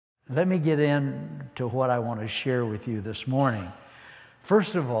Let me get into what I want to share with you this morning.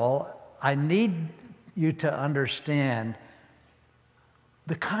 First of all, I need you to understand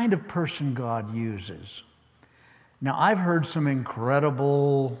the kind of person God uses. Now, I've heard some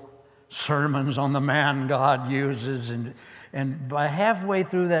incredible sermons on the man God uses, and by halfway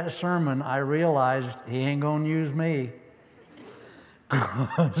through that sermon, I realized he ain't going to use me.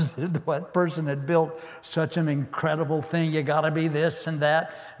 Because that person had built such an incredible thing, you got to be this and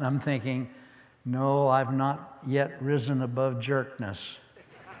that. And I'm thinking, no, I've not yet risen above jerkness.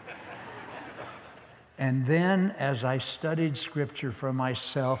 And then as I studied Scripture for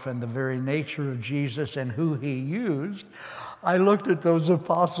myself and the very nature of Jesus and who He used, I looked at those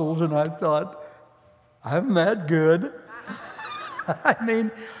apostles and I thought, I'm that good. I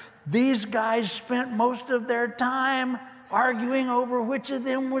mean, these guys spent most of their time arguing over which of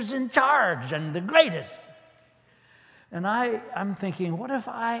them was in charge and the greatest. And I'm thinking, what if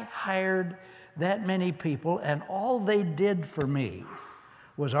I hired that many people and all they did for me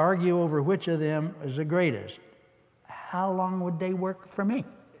was argue over which of them is the greatest? How long would they work for me?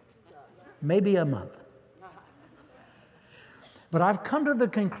 Maybe a month. But I've come to the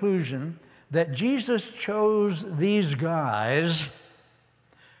conclusion that Jesus chose these guys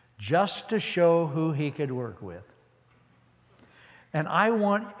just to show who He could work with. And I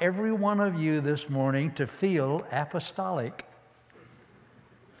want every one of you this morning to feel apostolic.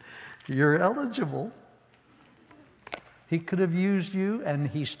 You're eligible. He could have used you, and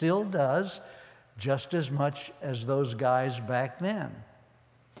He still does, just as much as those guys back then.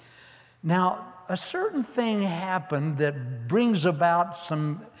 Now, a certain thing happened that brings about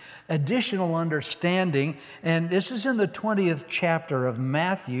some additional understanding, and this is in the 20th chapter of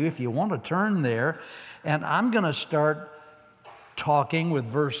Matthew, if you want to turn there, and I'm going to start talking with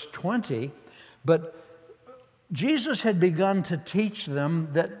verse 20, but Jesus had begun to teach them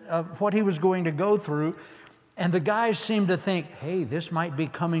that what He was going to go through, and the guys seemed to think, hey, this might be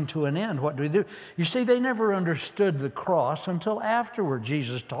coming to an end. What do we do? You see, they never understood the cross until afterward.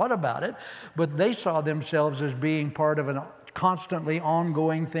 Jesus taught about it, but they saw themselves as being part of a constantly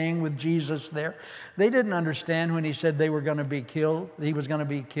ongoing thing with Jesus there. They didn't understand when He said they were going to be killed, He was going to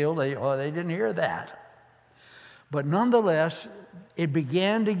be killed. They didn't hear that. But nonetheless, it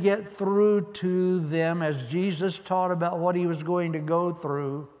began to get through to them as Jesus taught about what He was going to go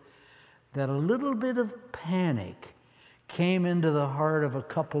through, that a little bit of panic came into the heart of a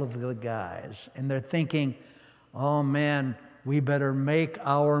couple of the guys. And they're thinking, oh man, we better make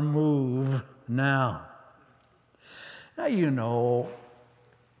our move now. Now, you know,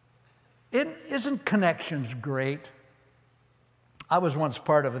 isn't connections great? I was once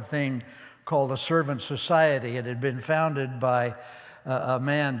part of a thing called a servant society. It had been founded by a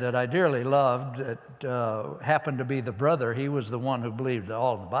man that I dearly loved. It happened to be the brother. He was the one who believed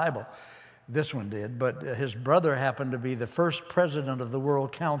all in the Bible. This one did, but his brother happened to be the first president of the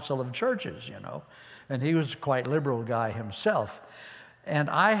World Council of Churches, you know, and he was a quite liberal guy himself. And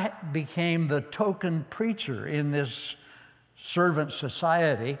I became the token preacher in this servant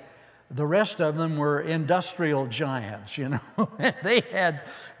society. The rest of them were industrial giants, you know. They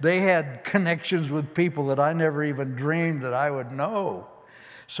had connections with people that I never even dreamed that I would know.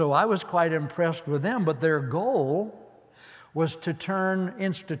 So I was quite impressed with them, but their goal was to turn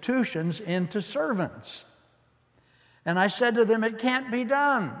institutions into servants. And I said to them, it can't be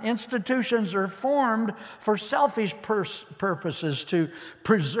done. Institutions are formed for selfish purposes, to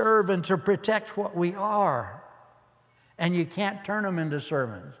preserve and to protect what we are. And you can't turn them into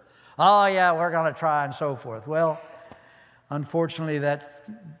servants. Oh yeah, we're going to try and so forth. Well, unfortunately, that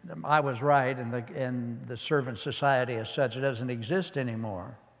I was right, and the servant society as such doesn't exist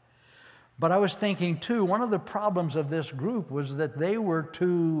anymore. But I was thinking, too, one of the problems of this group was that they were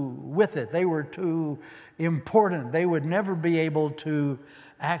too with it. They were too important. They would never be able to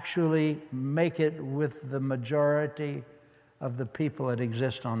actually make it with the majority of the people that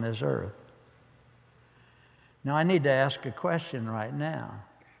exist on this earth. Now, I need to ask a question right now.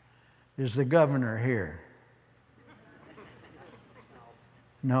 Is the governor here?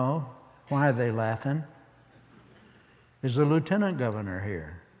 No? Why are they laughing? Is the lieutenant governor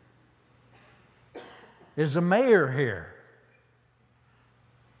here? Is the mayor here?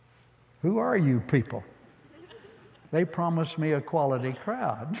 Who are you people? They promised me a quality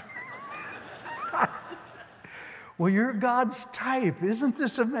crowd. Well, you're God's type. Isn't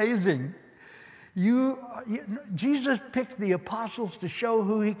this amazing? Jesus picked the apostles to show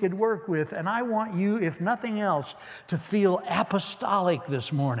who He could work with, and I want you, if nothing else, to feel apostolic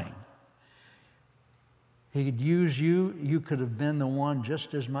this morning. He could use you. You could have been the one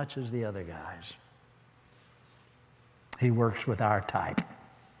just as much as the other guys. He works with our type.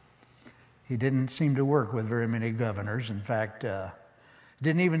 He didn't seem to work with very many governors. In fact,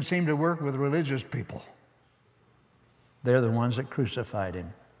 didn't even seem to work with religious people. They're the ones that crucified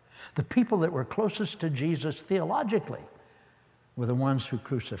him. The people that were closest to Jesus theologically were the ones who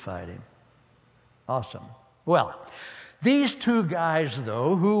crucified him. Awesome. Well, these two guys,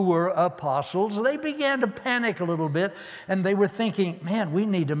 though, who were apostles, they began to panic a little bit, and they were thinking, man, we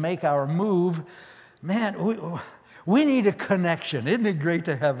need to make our move. Man, we need a connection. Isn't it great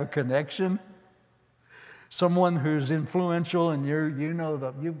to have a connection? Someone who's influential, and you know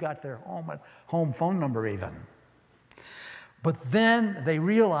that you've got their home phone number even. But then they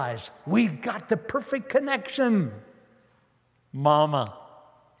realize, we've got the perfect connection. Mama.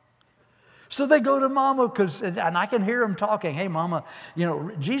 So they go to Mama, and I can hear them talking. Hey, Mama,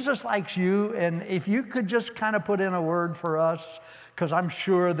 Jesus likes you, and if you could just kind of put in a word for us, because I'm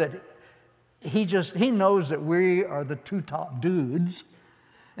sure that he knows that we are the two top dudes,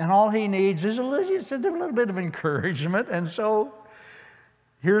 and all he needs is a little bit of encouragement. And so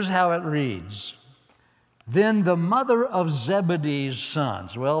here's how it reads. Then the mother of Zebedee's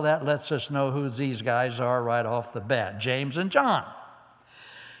sons, well, that lets us know who these guys are right off the bat, James and John,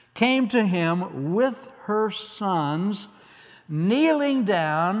 came to him with her sons, kneeling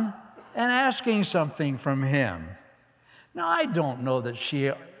down and asking something from him. Now, I don't know that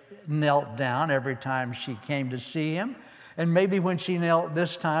she knelt down every time she came to see him. And maybe when she knelt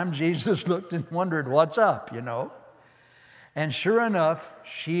this time, Jesus looked and wondered, what's up, And sure enough,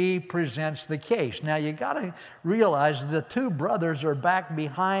 she presents the case. Now, you got to realize the two brothers are back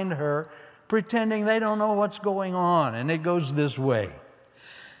behind her, pretending they don't know what's going on. And it goes this way.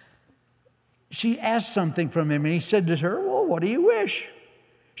 She asked something from him, and he said to her, well, what do you wish?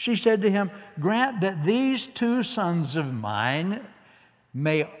 She said to him, grant that these two sons of mine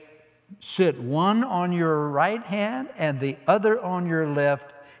may sit one on your right hand and the other on your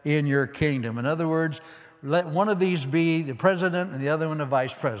left in your kingdom. In other words, let one of these be the president and the other one the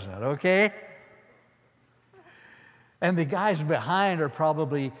vice president, okay? And the guys behind are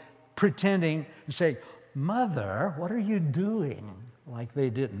probably pretending and saying, Mother, what are you doing? Like they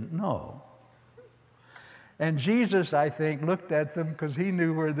didn't know. And Jesus, I think, looked at them because he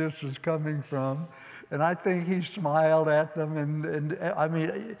knew where this was coming from. And I think he smiled at them. And I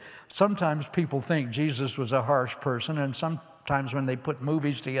mean, sometimes people think Jesus was a harsh person, and sometimes when they put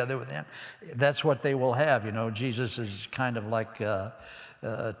movies together with him, that's what they will have. Jesus is kind of like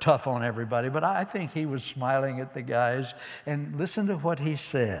tough on everybody. But I think he was smiling at the guys. And listen to what he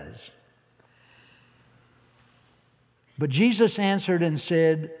says. But Jesus answered and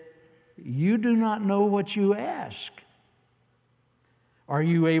said, you do not know what you ask. Are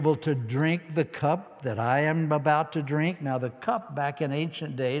you able to drink the cup that I am about to drink? Now, the cup back in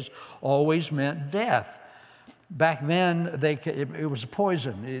ancient days always meant death. Back then, it was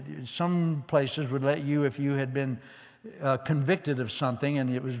poison. Some places would let you, if you had been convicted of something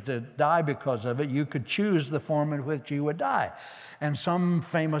and it was to die because of it, you could choose the form in which you would die. And some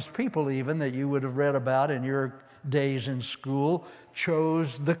famous people even that you would have read about in your days in school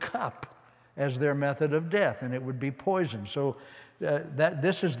chose the cup as their method of death, and it would be poison. So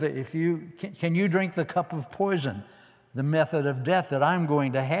can you drink the cup of poison, the method of death that I'm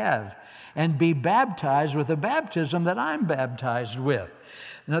going to have, and be baptized with the baptism that I'm baptized with?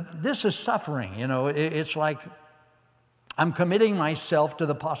 Now, this is suffering. It's like I'm committing myself to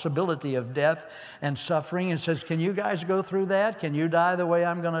the possibility of death and suffering, and says, can you guys go through that? Can you die the way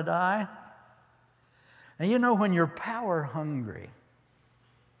I'm going to die? And when you're power hungry,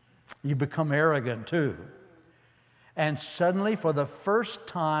 you become arrogant too. And suddenly, for the first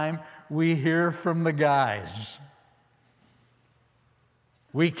time, we hear from the guys.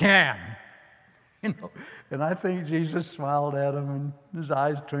 We can. And I think Jesus smiled at him and his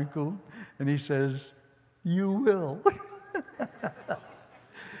eyes twinkled and he says, you will.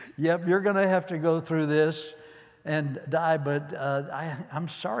 Yep, you're going to have to go through this and die, but I'm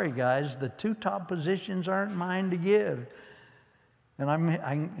sorry, guys, the two top positions aren't mine to give. And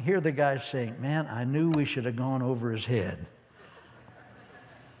I hear the guys saying, man, I knew we should have gone over his head.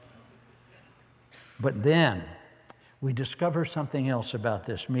 But then we discover something else about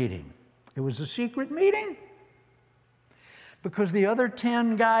this meeting. It was a secret meeting because the other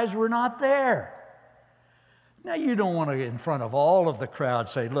 10 guys were not there. Now, you don't want to, in front of all of the crowd,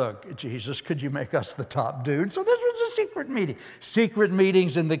 say, look, Jesus, could you make us the top dude? So this was a secret meeting. Secret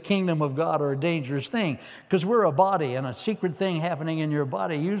meetings in the kingdom of God are a dangerous thing because we're a body, and a secret thing happening in your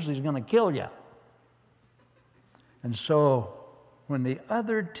body usually is going to kill you. And so when the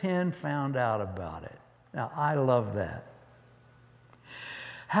other 10 found out about it, now I love that.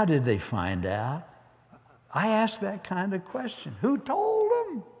 How did they find out? I asked that kind of question. Who told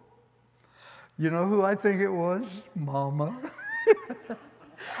them? You know who I think it was? Mama.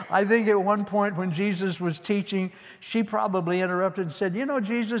 I think at one point when Jesus was teaching, she probably interrupted and said, you know,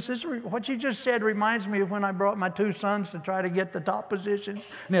 Jesus, what you just said reminds me of when I brought my 2 sons to try to get the top position.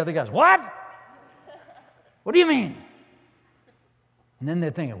 And the other guy's, what? What do you mean? And then they're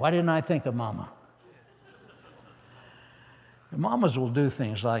thinking, why didn't I think of Mama? Mamas will do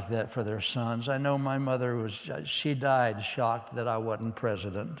things like that for their sons. I know my mother she died shocked that I wasn't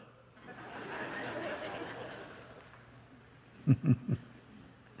president.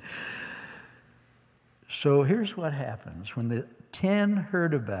 So here's what happens. When the 10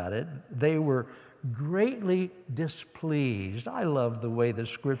 heard about it, they were greatly displeased. I love the way the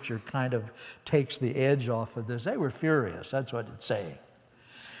scripture kind of takes the edge off of this. They were furious. That's what it's saying.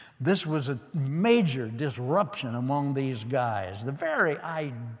 This was a major disruption among these guys. The very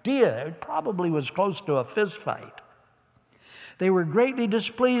idea, it probably was close to a fist fight. They were greatly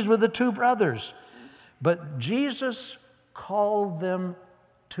displeased with the 2 brothers, but Jesus called them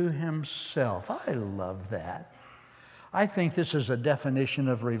to himself. I love that. I think this is a definition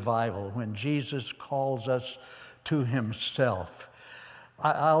of revival, when Jesus calls us to himself.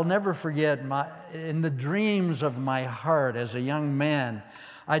 I'll never forget, in the dreams of my heart as a young man,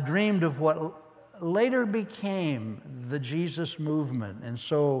 I dreamed of what later became the Jesus movement. And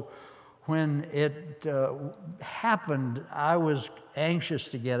so when it happened, I was anxious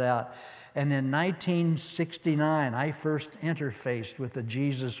to get out. And in 1969, I first interfaced with the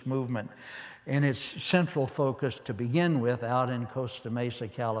Jesus movement in its central focus to begin with out in Costa Mesa,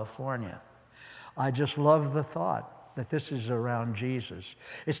 California. I just love the thought that this is around Jesus.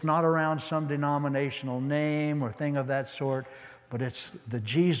 It's not around some denominational name or thing of that sort, but it's the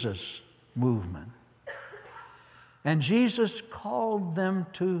Jesus movement. And Jesus called them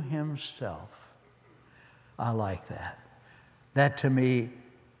to himself. I like that. That to me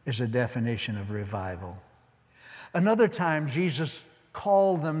is a definition of revival. Another time, Jesus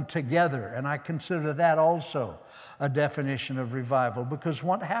called them together, and I consider that also a definition of revival, because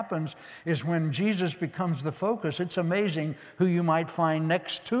what happens is when Jesus becomes the focus, it's amazing who you might find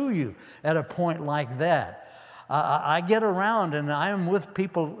next to you at a point like that. I get around and I am with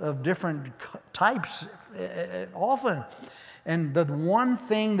people of different types often, and the one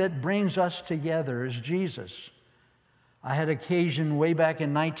thing that brings us together is Jesus. I had occasion way back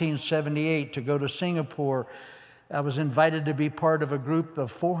in 1978 to go to Singapore. I was invited to be part of a group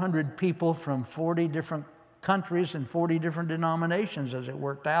of 400 people from 40 different countries and 40 different denominations, as it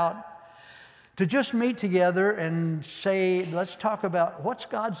worked out, to just meet together and say, let's talk about what's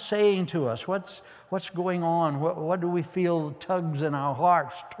God saying to us, what's going on, what do we feel tugs in our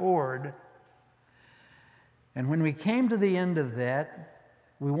hearts toward. And when we came to the end of that,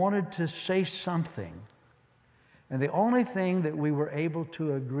 we wanted to say something. And the only thing that we were able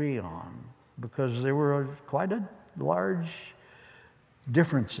to agree on, because there were quite a large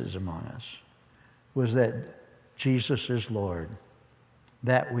differences among us, was that Jesus is Lord.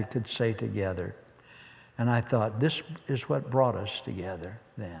 That we could say together. And I thought, this is what brought us together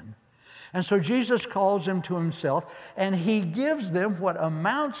then. And so Jesus calls them to himself, and he gives them what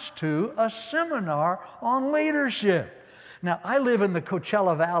amounts to a seminar on leadership. Now, I live in the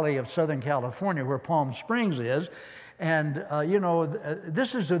Coachella Valley of Southern California, where Palm Springs is, and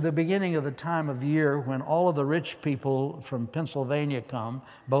this is the beginning of the time of year when all of the rich people from Pennsylvania come,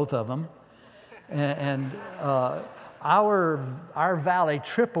 both of them, and our valley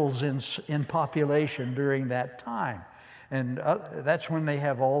triples in population during that time. And that's when they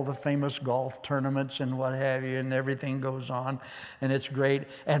have all the famous golf tournaments and what have you, and everything goes on, and it's great.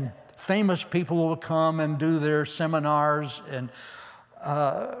 And famous people will come and do their seminars. And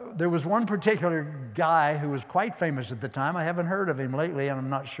there was one particular guy who was quite famous at the time. I haven't heard of him lately, and I'm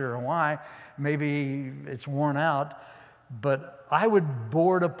not sure why. Maybe it's worn out. But I would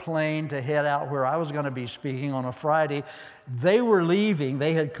board a plane to head out where I was going to be speaking on a Friday. They were leaving.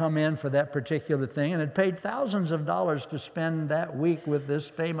 They had come in for that particular thing and had paid thousands of dollars to spend that week with this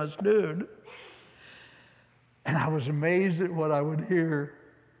famous dude. And I was amazed at what I would hear.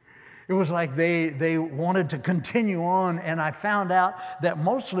 It was like they wanted to continue on, and I found out that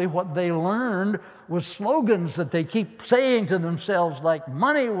mostly what they learned was slogans that they keep saying to themselves, like,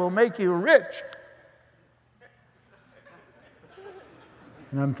 money will make you rich.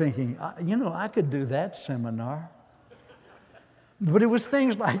 And I'm thinking, I could do that seminar. But it was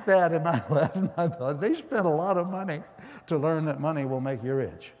things like that, and I laughed, and I thought, they spent a lot of money to learn that money will make you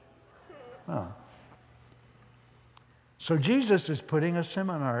rich. Oh. So Jesus is putting a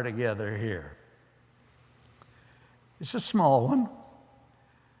seminar together here. It's a small one.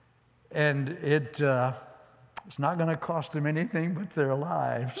 And It's not going to cost them anything but their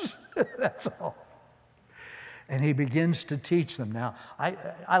lives. That's all. And he begins to teach them. Now,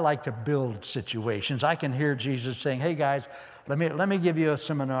 I like to build situations. I can hear Jesus saying, hey, guys, let me give you a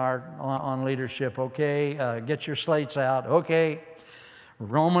seminar on leadership, okay? Get your slates out, okay?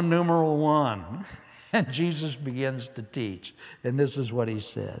 Roman numeral 1. And Jesus begins to teach. And this is what he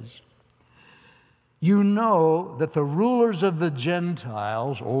says. You know that the rulers of the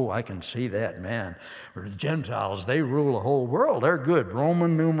Gentiles, oh, I can see that, man. The Gentiles, they rule the whole world. They're good.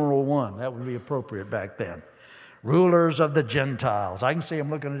 Roman numeral 1. That would be appropriate back then. Rulers of the Gentiles. I can see them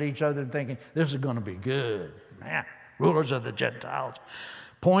looking at each other and thinking, this is going to be good. Man, rulers of the Gentiles.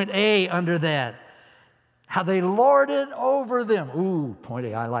 Point A under that, how they lord it over them. Ooh, point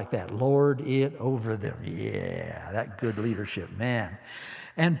A, I like that. Lord it over them. Yeah, that good leadership, man.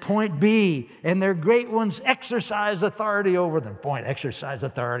 And point B, and their great ones exercise authority over them. Point, exercise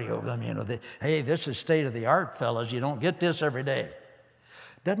authority over them. You know, hey, this is state of the art, fellas. You don't get this every day.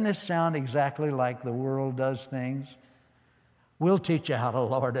 Doesn't this sound exactly like the world does things? We'll teach you how to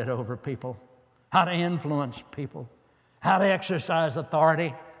lord it over people, how to influence people, how to exercise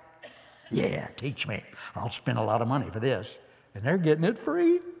authority. Yeah, teach me. I'll spend a lot of money for this. And they're getting it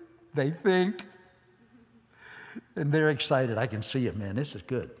free, they think. And they're excited. I can see it, man. This is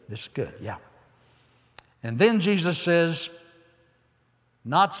good. This is good, yeah. And then Jesus says,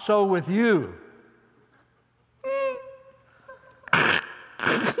 not so with you.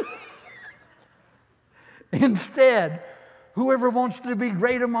 Instead, whoever wants to be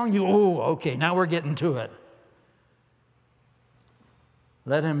great among you, oh, okay, now we're getting to it.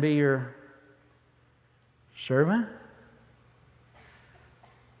 Let him be your servant.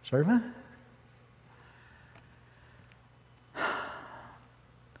 Servant?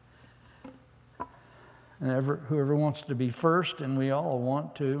 And whoever wants to be first, and we all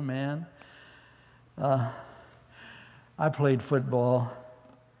want to, man. I played football.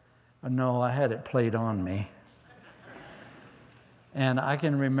 No, I had it played on me. And I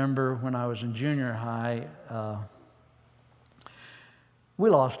can remember when I was in junior high, we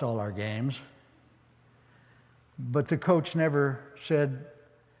lost all our games. But the coach never said,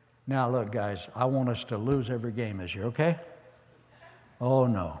 now look, guys, I want us to lose every game this year, okay? Oh,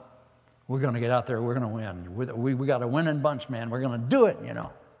 no. We're going to get out there. We're going to win. We got a winning bunch, man. We're going to do it, you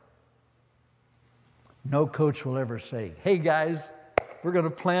know. No coach will ever say, hey, guys, we're going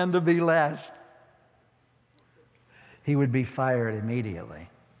to plan to be last. He would be fired immediately.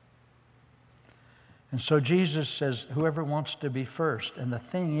 And so Jesus says, whoever wants to be first. And the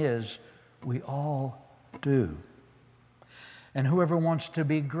thing is, we all do. And whoever wants to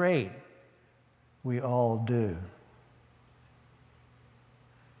be great, we all do.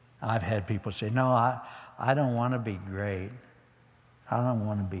 I've had people say, no, I don't want to be great. I don't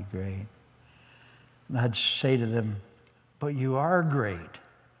want to be great. And I'd say to them, but you are great.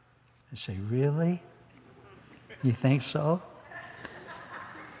 I'd say, really? You think so?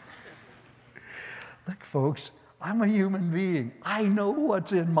 Look, folks, I'm a human being. I know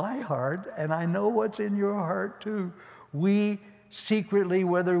what's in my heart, and I know what's in your heart too. We secretly,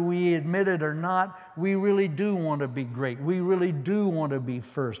 whether we admit it or not, we really do want to be great. We really do want to be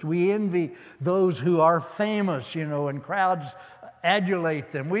first. We envy those who are famous, you know, and crowds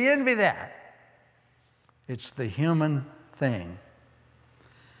adulate them. We envy that. It's the human thing.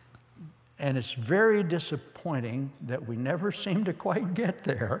 And it's very disappointing that we never seem to quite get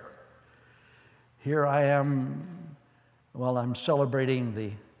there. Here I am, well, I'm celebrating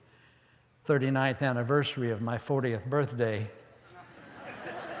the 39th anniversary of my 40th birthday.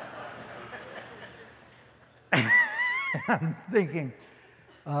 I'm thinking,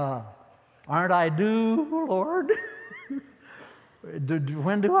 aren't I due, Lord?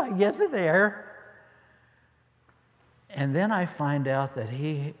 When do I get there? And then I find out that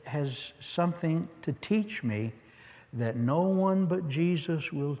he has something to teach me that no one but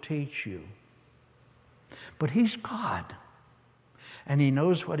Jesus will teach you. But he's God, and he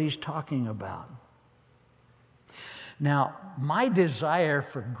knows what he's talking about. Now, my desire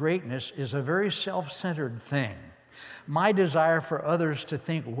for greatness is a very self-centered thing. My desire for others to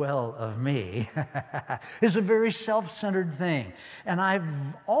think well of me is a very self-centered thing. And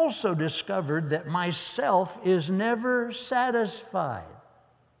I've also discovered that myself is never satisfied.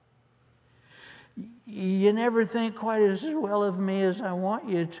 You never think quite as well of me as I want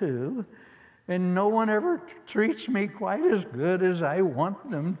you to, and no one ever treats me quite as good as I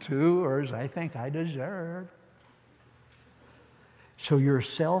want them to or as I think I deserve. So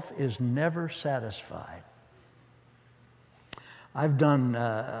yourself is never satisfied. I've done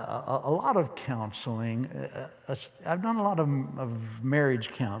a lot of counseling. I've done a lot of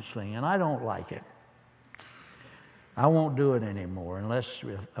marriage counseling, and I don't like it. I won't do it anymore unless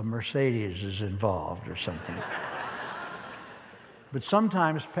a Mercedes is involved or something. But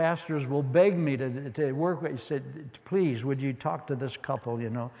sometimes pastors will beg me to work with. He said, please, would you talk to this couple, you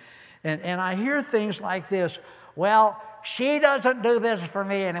know? And I hear things like this. Well, she doesn't do this for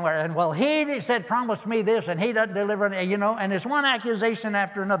me anywhere. And well, he said, promised me this, and he doesn't deliver it, you know? And it's one accusation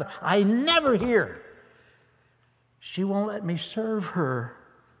after another. I never hear, she won't let me serve her.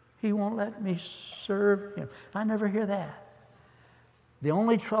 He won't let me serve him. I never hear that. The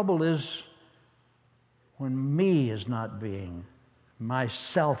only trouble is when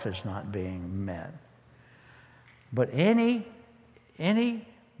myself is not being met. But any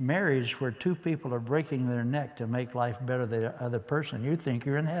marriage where two people are breaking their neck to make life better than the other person, you think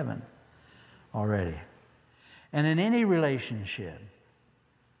you're in heaven already. And in any relationship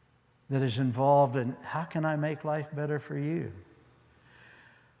that is involved in, how can I make life better for you?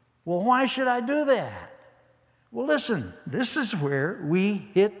 Well, why should I do that? Well, listen, this is where we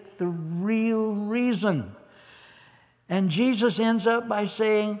hit the real reason. And Jesus ends up by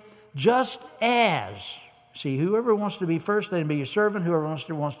saying, just as, see, whoever wants to be first, let him be your servant. Whoever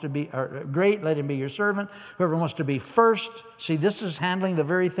wants to be great, let him be your servant. Whoever wants to be first, see, this is handling the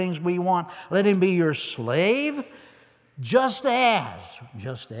very things we want. Let him be your slave. Just as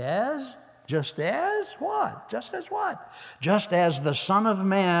what? Just as what? Just as the Son of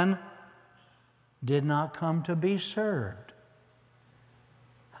Man did not come to be served.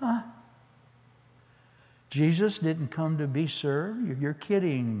 Huh? Jesus didn't come to be served? You're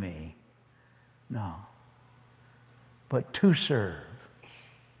kidding me. No. But to serve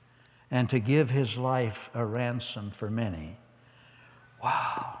and to give his life a ransom for many.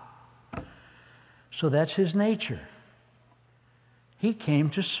 Wow. So that's his nature. He came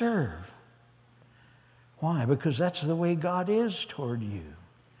to serve. Why? Because that's the way God is toward you.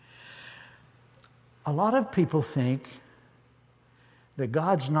 A lot of people think that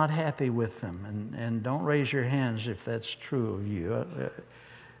God's not happy with them. And don't raise your hands if that's true of you,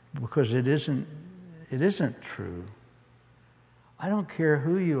 because it isn't true. I don't care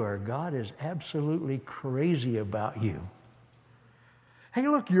who you are. God is absolutely crazy about you. Hey,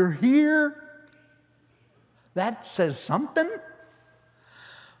 look, you're here. That says something.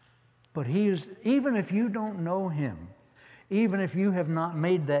 But he is, even if you don't know him, even if you have not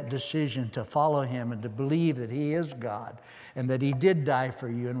made that decision to follow him and to believe that he is God and that he did die for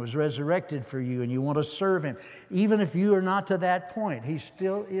you and was resurrected for you and you want to serve him, even if you are not to that point, he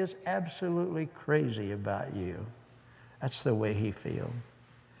still is absolutely crazy about you. That's the way he feels.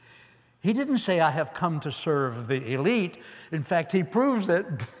 He didn't say, I have come to serve the elite. In fact, he proves it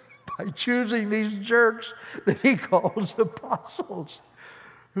by choosing these jerks that he calls apostles,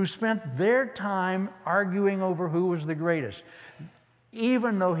 who spent their time arguing over who was the greatest,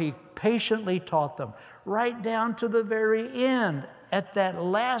 even though he patiently taught them, right down to the very end, at that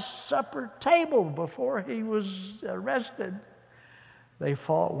Last Supper table before he was arrested. They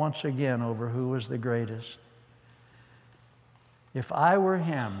fought once again over who was the greatest. If I were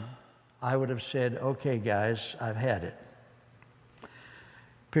him, I would have said, okay, guys, I've had it.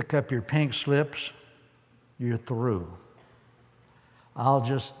 Pick up your pink slips, you're through. I'll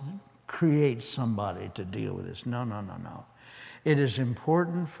just create somebody to deal with this. No. It is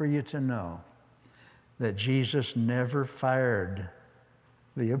important for you to know that Jesus never fired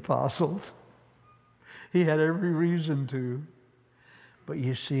the apostles. He had every reason to. But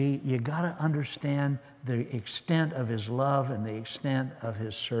you see, you got to understand the extent of his love and the extent of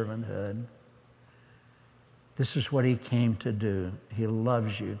his servanthood. This is what he came to do. He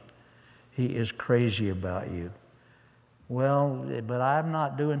loves you. He is crazy about you. Well, but I'm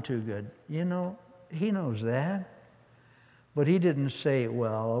not doing too good. You know, he knows that. But he didn't say,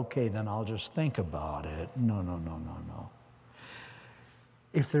 well, okay, then I'll just think about it. No.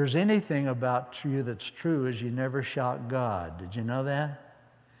 If there's anything about you that's true, is you never shout God. Did you know that?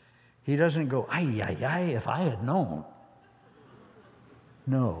 He doesn't go, ay, if I had known.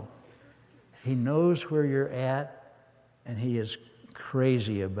 No. He knows where you're at, and he is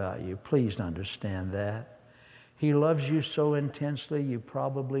crazy about you. Please understand that. He loves you so intensely, you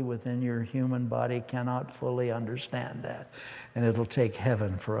probably within your human body cannot fully understand that. And it'll take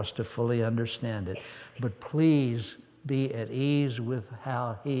heaven for us to fully understand it. But please be at ease with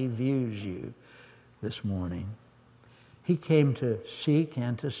how he views you this morning. He came to seek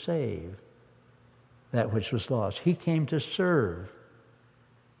and to save that which was lost. He came to serve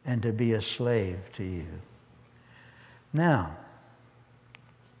and to be a slave to you. Now,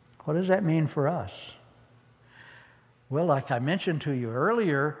 what does that mean for us? Well, like I mentioned to you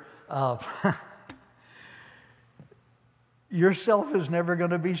earlier, yourself is never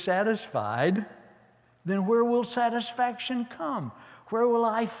going to be satisfied then where will satisfaction come? Where will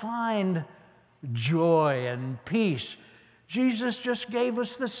I find joy and peace? Jesus just gave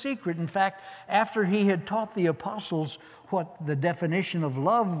us the secret. In fact, after he had taught the apostles what the definition of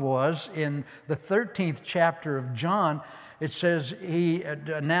love was in the 13th chapter of John, it says he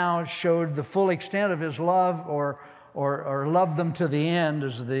now showed the full extent of his love, or loved them to the end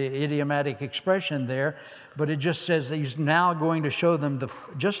is the idiomatic expression there. But it just says that he's now going to show them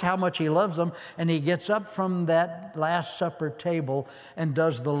just how much he loves them. And he gets up from that Last Supper table and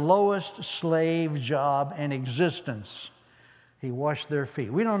does the lowest slave job in existence. He washed their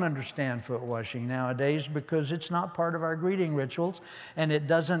feet. We don't understand foot washing nowadays because it's not part of our greeting rituals, and it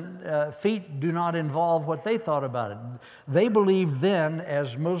doesn't, feet do not involve what they thought about it. They believed then,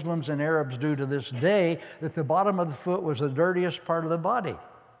 as Muslims and Arabs do to this day, that the bottom of the foot was the dirtiest part of the body.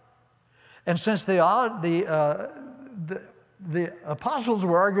 And since the apostles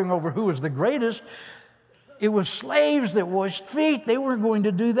were arguing over who was the greatest, it was slaves that washed feet. They weren't going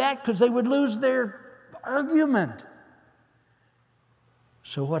to do that because they would lose their argument.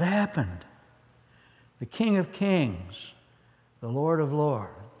 So what happened? The King of Kings, the Lord of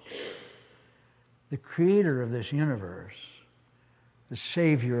Lords, the creator of this universe, the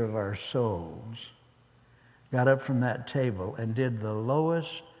Savior of our souls, got up from that table and did the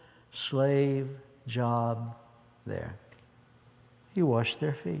lowest slave job there. He washed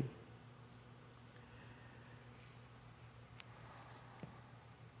their feet.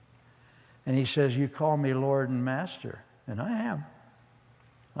 And he says, you call me Lord and Master, and I am.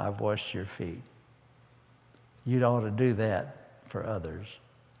 I've washed your feet. You'd ought to do that for others.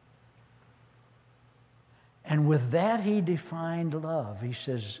 And with that, he defined love. He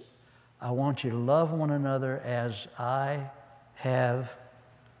says, I want you to love one another as I have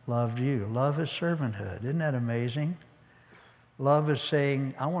loved you. Love is servanthood. Isn't that amazing? Love is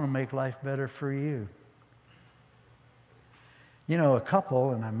saying, I want to make life better for you. You know, a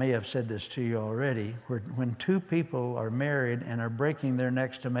couple, and I may have said this to you already, when two people are married and are breaking their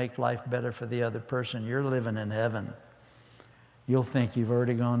necks to make life better for the other person, you're living in heaven. You'll think you've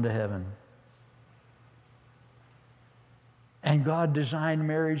already gone to heaven. And God designed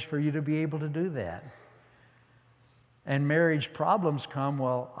marriage for you to be able to do that. And marriage problems come,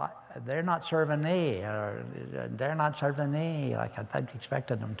 well, they're not serving me, or they're not serving me like I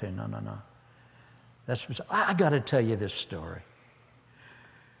expected them to. No. I got to tell you this story.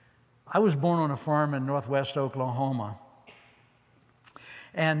 I was born on a farm in northwest Oklahoma.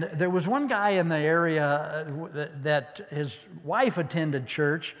 And there was one guy in the area that his wife attended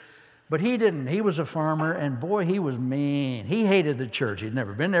church, but he didn't. He was a farmer, and boy, he was mean. He hated the church. He'd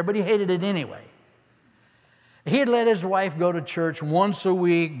never been there, but he hated it anyway. He'd let his wife go to church once a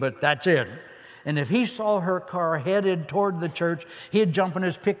week, but that's it. And if he saw her car headed toward the church, he'd jump in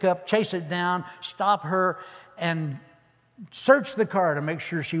his pickup, chase it down, stop her, and search the car to make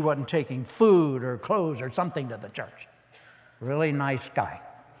sure she wasn't taking food or clothes or something to the church. Really nice guy.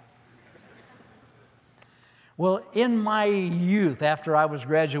 Well, in my youth, after I was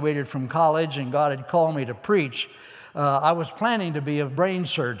graduated from college and God had called me to preach, I was planning to be a brain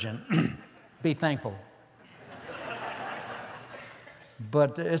surgeon. Be thankful.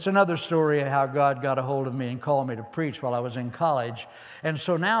 But it's another story of how God got a hold of me and called me to preach while I was in college. And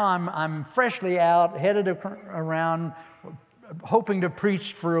so now I'm freshly out, headed around, hoping to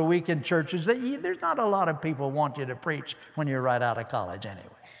preach for a week in churches. There's not a lot of people want you to preach when you're right out of college anyway.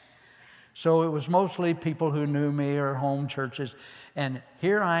 So it was mostly people who knew me or home churches. And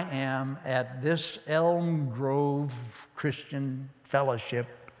here I am at this Elm Grove Christian Fellowship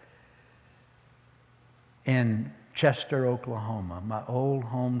in Chester, Oklahoma, my old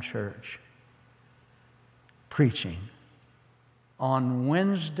home church, preaching. On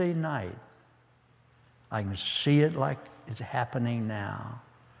Wednesday night, I can see it like it's happening now.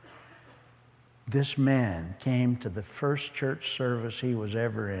 This man came to the first church service he was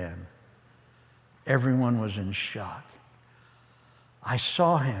ever in. Everyone was in shock. I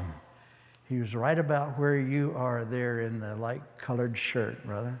saw him. He was right about where you are there in the light-colored shirt,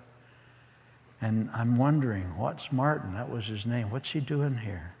 brother. And I'm wondering, what's Martin? That was his name. What's he doing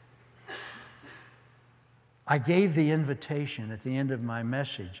here? I gave the invitation at the end of my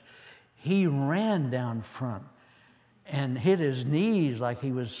message. He ran down front and hit his knees like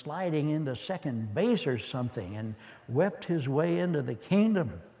he was sliding into second base or something and wept his way into the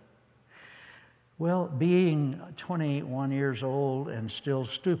kingdom. Well, being 21 years old and still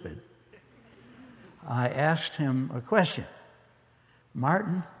stupid, I asked him a question.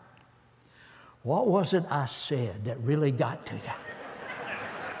 Martin, what was it I said that really got to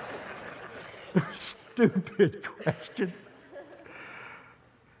you? Stupid question.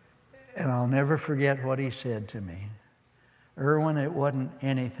 And I'll never forget what he said to me. Erwin, it wasn't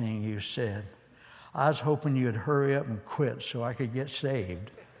anything you said. I was hoping you'd hurry up and quit so I could get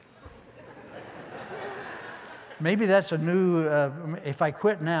saved. Maybe that's a new, if I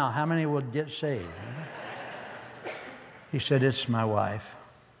quit now, how many would get saved? He said, it's my wife.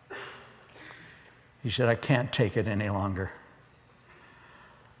 He said, I can't take it any longer.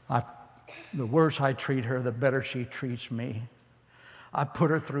 The worse I treat her, the better she treats me. I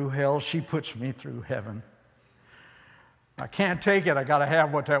put her through hell, she puts me through heaven. I can't take it, I got to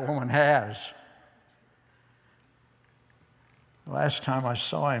have what that woman has. The last time I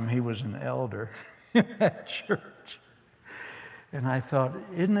saw him, he was an elder in that church. And I thought,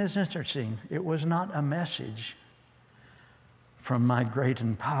 isn't this interesting? It was not a message from my great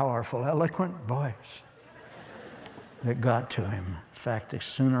and powerful, eloquent voice that got to him. In fact, the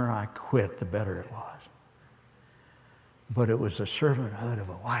sooner I quit, the better it was. But it was the servanthood of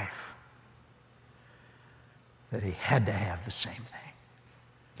a wife that he had to have the same thing.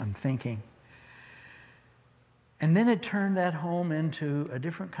 I'm thinking. And then it turned that home into a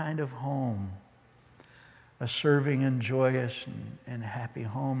different kind of home, a serving and joyous and happy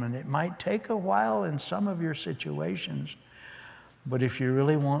home. And it might take a while in some of your situations, but if you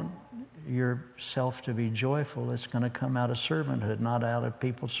really want yourself to be joyful, it's going to come out of servanthood, not out of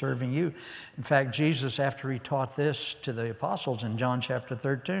people serving you. In fact, Jesus, after he taught this to the apostles in John chapter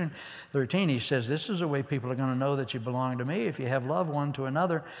 13, he says, this is the way people are going to know that you belong to me, if you have love one to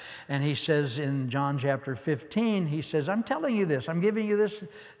another. And he says in John chapter 15, he says, I'm telling you this, I'm giving you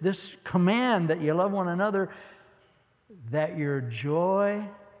this command that you love one another, that your joy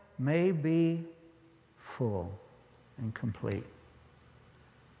may be full and complete.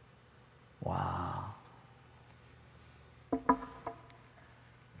 Wow.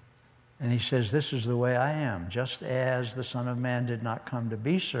 And he says, this is the way I am, just as the Son of Man did not come to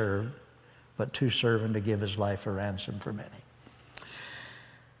be served, but to serve and to give his life a ransom for many.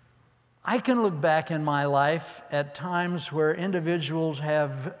 I can look back in my life at times where individuals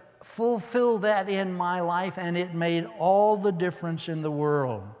have fulfilled that in my life, and it made all the difference in the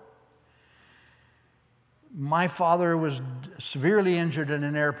world. My father was severely injured in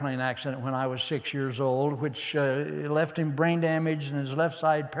an airplane accident when I was 6 years old, which left him brain damaged and his left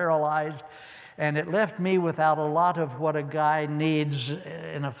side paralyzed. And it left me without a lot of what a guy needs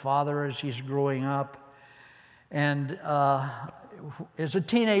in a father as he's growing up. And as a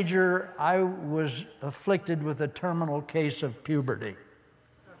teenager, I was afflicted with a terminal case of puberty.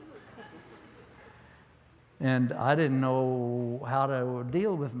 And I didn't know how to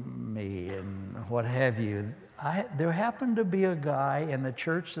deal with me and what have you. There happened to be a guy in the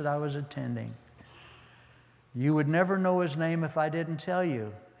church that I was attending. You would never know his name if I didn't tell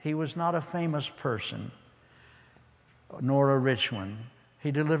you. He was not a famous person, nor a rich one.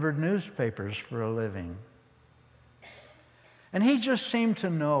 He delivered newspapers for a living. And he just seemed to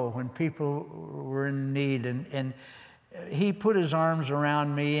know when people were in need, and he put his arms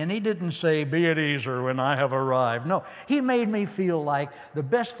around me, and he didn't say, be at ease, Erwin, I have arrived. No, he made me feel like the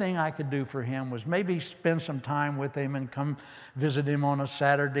best thing I could do for him was maybe spend some time with him and come visit him on a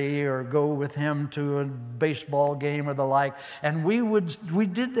Saturday or go with him to a baseball game or the like. And we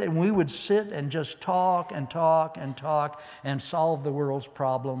did that, and we would sit and just talk and talk and talk and solve the world's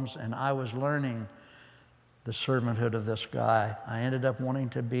problems. And I was learning the servanthood of this guy. I ended up wanting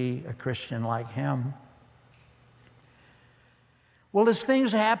to be a Christian like him. Well, as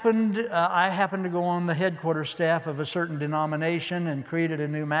things happened, I happened to go on the headquarters staff of a certain denomination and created a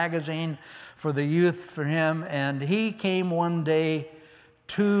new magazine for the youth for him. And he came one day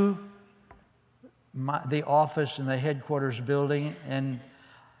to the office in the headquarters building, and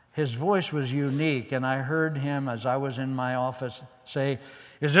his voice was unique. And I heard him, as I was in my office, say,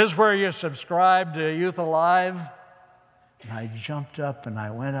 is this where you subscribe to Youth Alive? And I jumped up and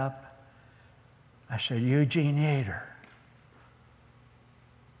I went up. I said, Eugene Yater.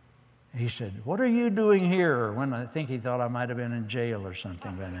 He said, what are you doing here? When I think he thought I might have been in jail or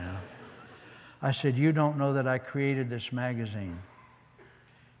something by now. I said, you don't know that I created this magazine.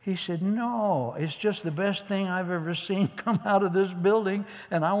 He said, no, it's just the best thing I've ever seen come out of this building,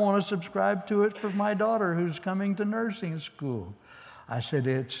 and I want to subscribe to it for my daughter who's coming to nursing school. I said,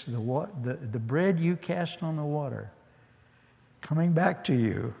 it's the bread you cast on the water coming back to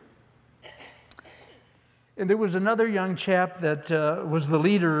you. And there was another young chap that was the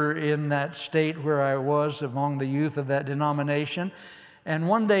leader in that state where I was among the youth of that denomination. And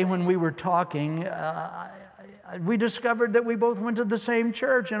one day when we were talking, we discovered that we both went to the same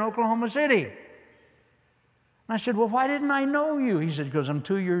church in Oklahoma City. And I said, well, why didn't I know you? He said, because I'm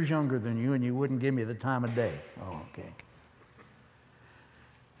 2 years younger than you and you wouldn't give me the time of day. Oh, okay.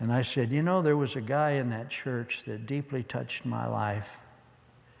 And I said, you know, there was a guy in that church that deeply touched my life.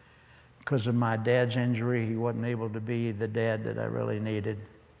 Because of my dad's injury, he wasn't able to be the dad that I really needed.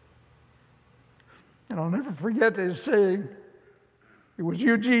 And I'll never forget his saying, it was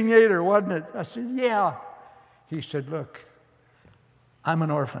Eugene Yater, wasn't it? I said, yeah. He said, look, I'm an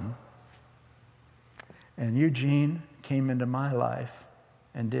orphan. And Eugene came into my life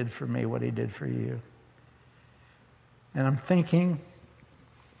and did for me what he did for you. And I'm thinking,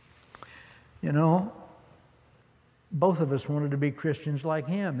 you know, both of us wanted to be Christians like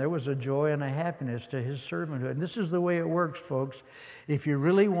him. There was a joy and a happiness to his servanthood. And this is the way it works, folks. If you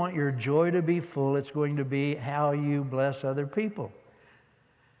really want your joy to be full, it's going to be how you bless other people.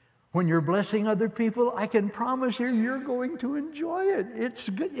 When you're blessing other people, I can promise you, you're going to enjoy it. It's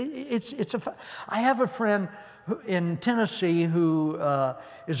good. I have a friend in Tennessee who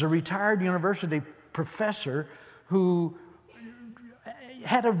is a retired university professor who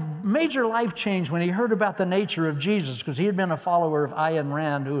had a major life change when he heard about the nature of Jesus, because he had been a follower of Ayn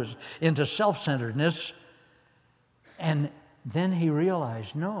Rand, who was into self-centeredness. And then he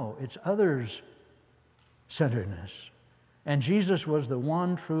realized, no, it's others-centeredness. And Jesus was the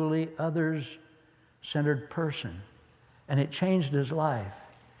one truly others-centered person. And it changed his life.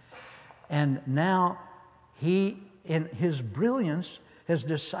 And now he, in his brilliance, has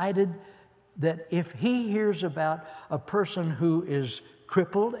decided that if he hears about a person who is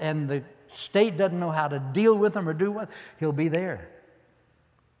crippled and the state doesn't know how to deal with them or do what, he'll be there.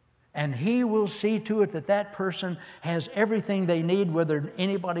 And he will see to it that that person has everything they need, whether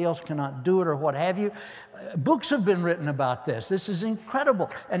anybody else cannot do it or what have you. Books have been written about this. This is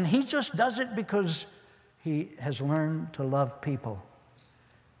incredible. And he just does it because he has learned to love people.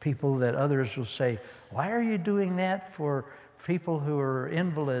 People that others will say, why are you doing that for people who are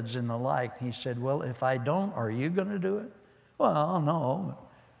invalids and the like? He said, well, if I don't, are you going to do it? Well, no.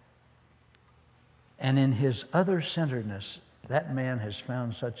 And in his other-centeredness, that man has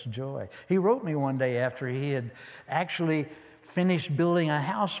found such joy. He wrote me one day after he had actually finished building a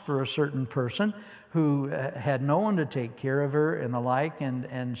house for a certain person who had no one to take care of her and the like,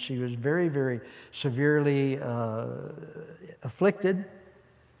 and she was very, very severely afflicted.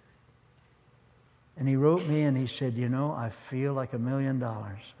 And he wrote me and he said, you know, I feel like $1 million.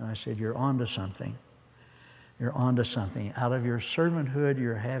 And I said, you're on to something. You're on to something. Out of your servanthood,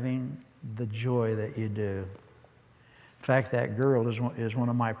 you're having the joy that you do. In fact, that girl is one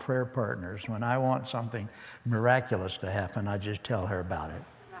of my prayer partners. When I want something miraculous to happen, I just tell her about it.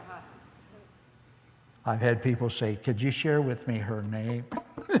 I've had people say, could you share with me her name?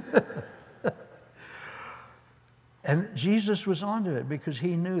 And Jesus was onto it because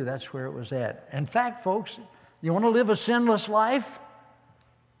he knew that's where it was at. In fact, folks, you want to live a sinless life?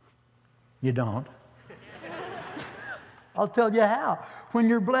 You don't. I'll tell you how. When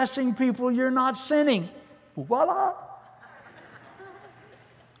you're blessing people, you're not sinning. Voila!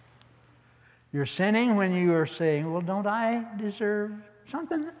 You're sinning when you are saying, well, don't I deserve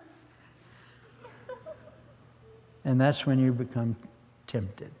something? And that's when you become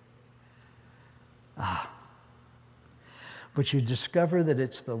tempted. But you discover that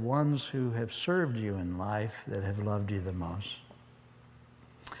it's the ones who have served you in life that have loved you the most.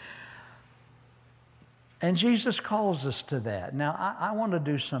 And Jesus calls us to that. Now, I want to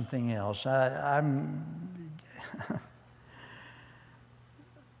do something else. I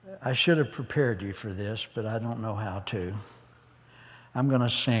should have prepared you for this, but I don't know how to. I'm going to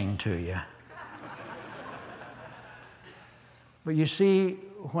sing to you. But you see,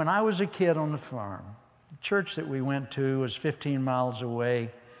 when I was a kid on the farm, the church that we went to was 15 miles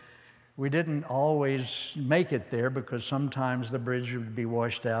away. We didn't always make it there because sometimes the bridge would be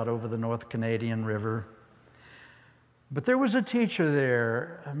washed out over the North Canadian River. But there was a teacher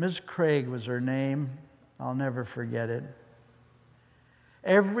there. Ms. Craig was her name. I'll never forget it.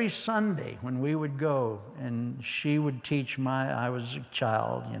 Every Sunday when we would go, and she would teach I was a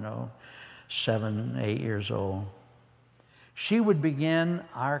child, 7, 8 years old. She would begin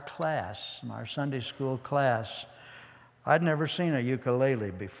our class, our Sunday school class. I'd never seen a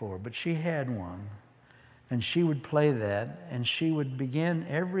ukulele before, but she had one. And she would play that, and she would begin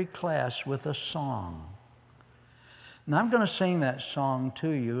every class with a song. Now, I'm going to sing that song to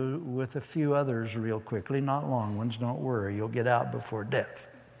you with a few others real quickly, not long ones, don't worry, you'll get out before death.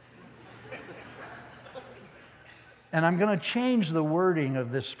 And I'm going to change the wording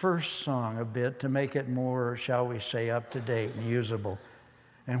of this first song a bit to make it more, shall we say, up to date and usable.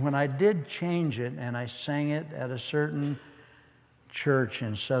 And when I did change it and I sang it at a certain church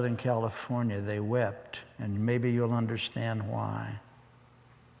in Southern California, they wept, and maybe you'll understand why.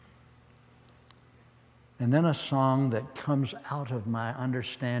 And then a song that comes out of my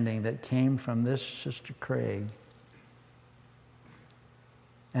understanding that came from this Sister Craig.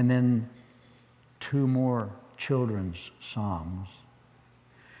 And then 2 more children's songs.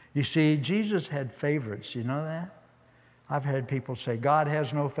 You see, Jesus had favorites. You know that? I've had people say, God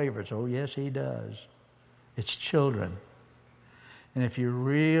has no favorites. Oh, yes, He does. It's children. And if you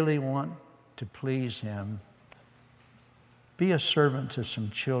really want to please Him, be a servant to some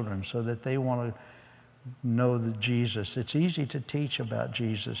children so that they want to know the Jesus. It's easy to teach about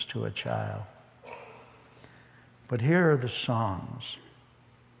Jesus to a child. But here are the songs.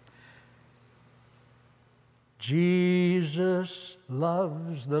 Jesus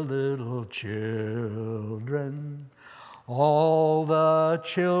loves the little children, all the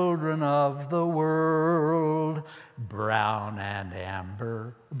children of the world, brown and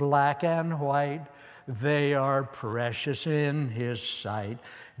amber, black and white, they are precious in His sight.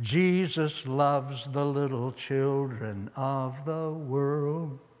 Jesus loves the little children of the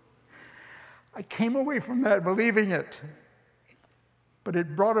world. I came away from that believing it, but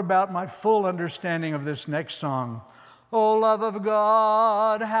it brought about my full understanding of this next song. O love of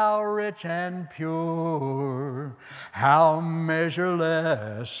God, how rich and pure, how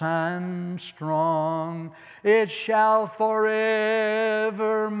measureless and strong, it shall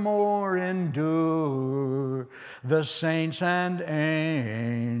forevermore endure, the saints and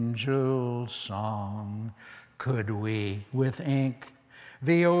angels' song. Could we with ink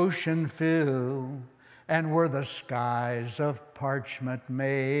the ocean fill, and were the skies of parchment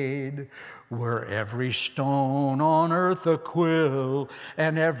made, were every stone on earth a quill,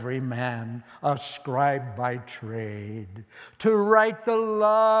 and every man a scribe by trade, to write the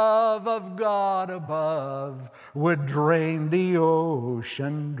love of God above would drain the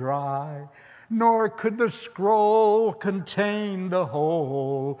ocean dry, nor could the scroll contain the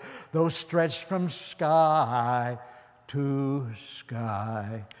whole, though stretched from sky to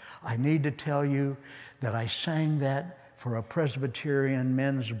sky. I need to tell you that I sang that for a Presbyterian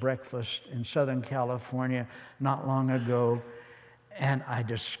men's breakfast in Southern California not long ago. And I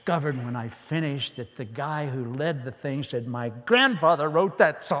discovered when I finished that the guy who led the thing said, my grandfather wrote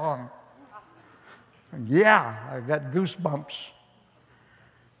that song. And yeah, I got goosebumps.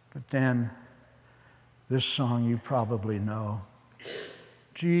 But then this song you probably know.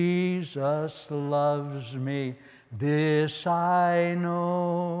 Jesus loves me, this I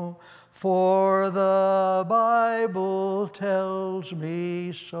know, for the Bible tells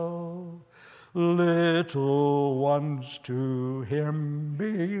me so. Little ones to Him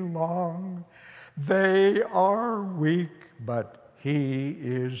belong. They are weak, but He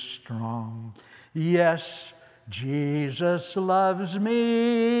is strong. Yes, Jesus loves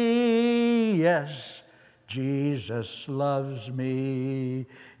me. Yes, Jesus loves me.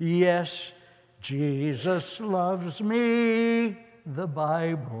 Yes, Jesus loves me. The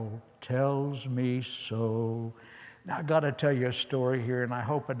Bible tells me so. Now, I've got to tell you a story here, and I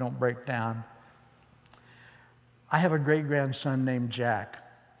hope I don't break down. I have a great-grandson named Jack.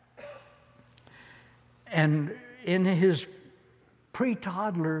 And in his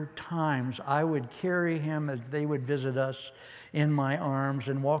pre-toddler times, I would carry him as they would visit us in my arms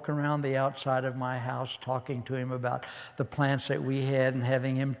and walk around the outside of my house talking to him about the plants that we had and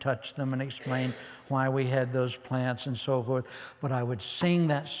having him touch them and explain why we had those plants and so forth. But I would sing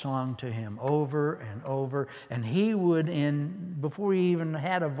that song to him over and over, and he would, before he even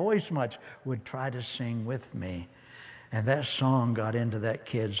had a voice much, would try to sing with me. And that song got into that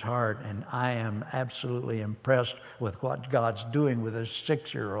kid's heart, and I am absolutely impressed with what God's doing with a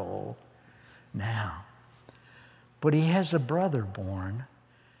 6-year-old now. But he has a brother born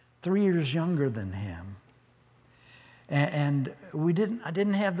 3 years younger than him. And I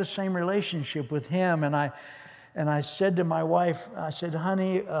didn't have the same relationship with him. And I said to my wife, I said,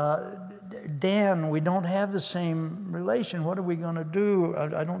 honey, Dan, we don't have the same relation. What are we going to do?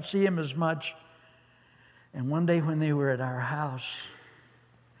 I don't see him as much. And one day when they were at our house,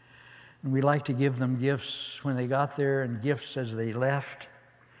 and we like to give them gifts when they got there and gifts as they left,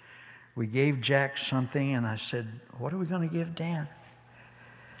 we gave Jack something, and I said, what are we going to give Dan?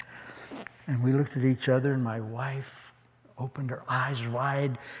 And we looked at each other, and my wife opened her eyes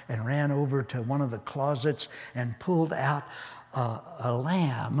wide and ran over to one of the closets and pulled out a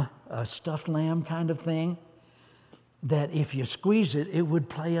lamb, a stuffed lamb kind of thing, that if you squeeze it, it would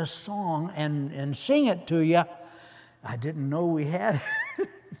play a song and sing it to you. I didn't know we had it,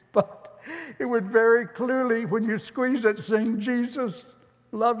 but it would very clearly, when you squeeze it, sing, Jesus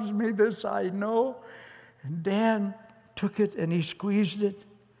loves me, this I know. And Dan took it and he squeezed it,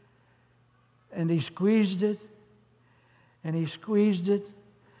 and he squeezed it, and he squeezed it,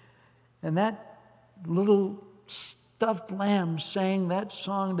 and that little stuffed lamb sang that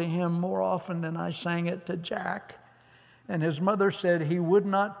song to him more often than I sang it to Jack. And his mother said he would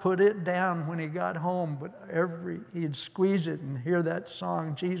not put it down when he got home, but he'd squeeze it and hear that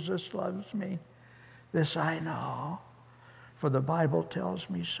song, Jesus loves me. This I know, for the Bible tells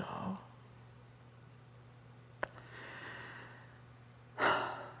me so.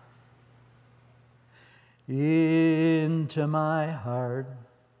 Into my heart,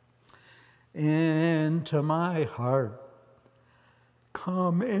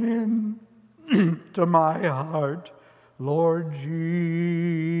 come in to my heart, Lord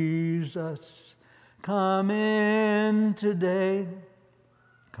Jesus. Come in today,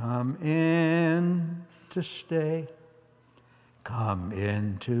 come in to stay. Come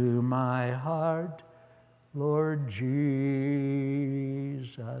into my heart, Lord Jesus.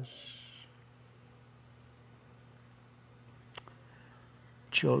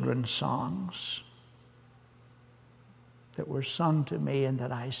 Children's songs that were sung to me and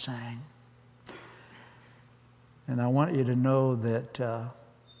that I sang. And I want you to know that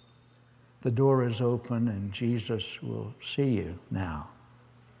the door is open and Jesus will see you now.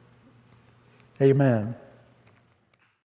 Amen.